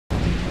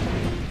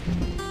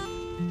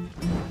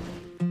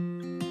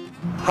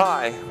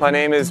Hi, my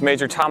name is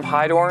Major Tom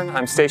Hydorn.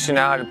 I'm stationed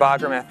out at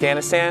Bagram,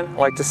 Afghanistan. I'd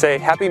like to say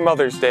Happy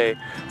Mother's Day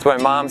to my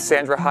mom,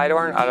 Sandra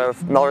Hydorn, out of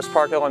Mellors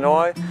Park,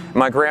 Illinois, and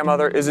my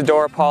grandmother,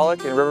 Isadora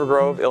Pollock, in River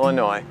Grove,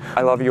 Illinois.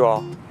 I love you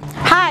all.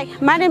 Hi,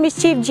 my name is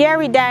Chief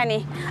Jerry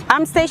Danny.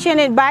 I'm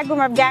stationed in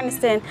Bagram,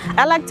 Afghanistan.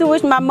 I'd like to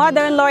wish my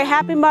mother-in-law a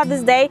Happy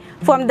Mother's Day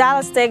from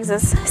Dallas,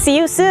 Texas. See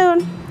you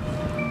soon.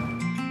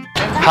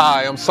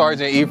 Hi, I'm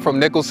Sergeant E from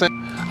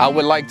Nicholson. I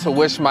would like to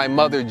wish my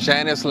mother,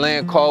 Janice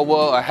Lynn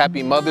Caldwell, a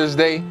Happy Mother's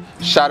Day.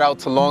 Shout out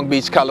to Long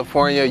Beach,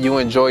 California. You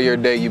enjoy your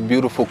day, you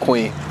beautiful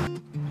queen.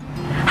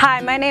 Hi,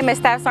 my name is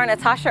Staff Sergeant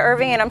Natasha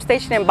Irving and I'm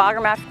stationed in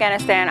Bagram,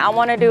 Afghanistan. I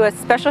want to do a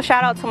special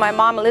shout out to my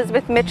mom,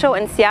 Elizabeth Mitchell,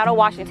 in Seattle,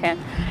 Washington.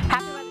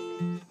 Happy Mother's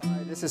Day.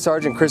 Hi, this is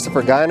Sergeant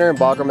Christopher Geiner in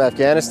Bagram,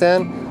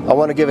 Afghanistan. I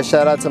want to give a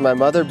shout out to my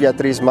mother,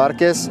 Beatriz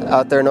Marquez,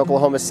 out there in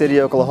Oklahoma City,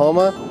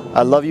 Oklahoma.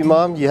 I love you,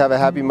 Mom. You have a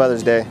Happy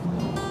Mother's Day.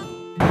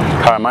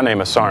 Hi, my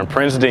name is Sergeant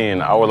Prince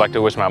Dean. I would like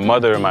to wish my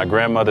mother and my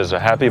grandmothers a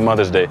Happy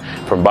Mother's Day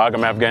from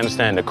Bagram,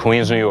 Afghanistan to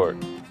Queens, New York.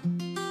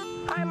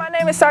 Hi, my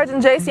name is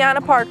Sergeant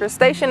Jaciana Parker,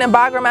 stationed in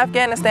Bagram,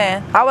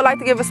 Afghanistan. I would like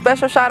to give a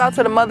special shout out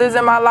to the mothers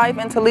in my life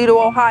in Toledo,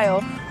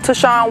 Ohio, to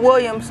Sean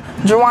Williams,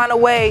 Joanna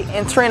Wade,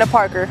 and Trina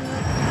Parker.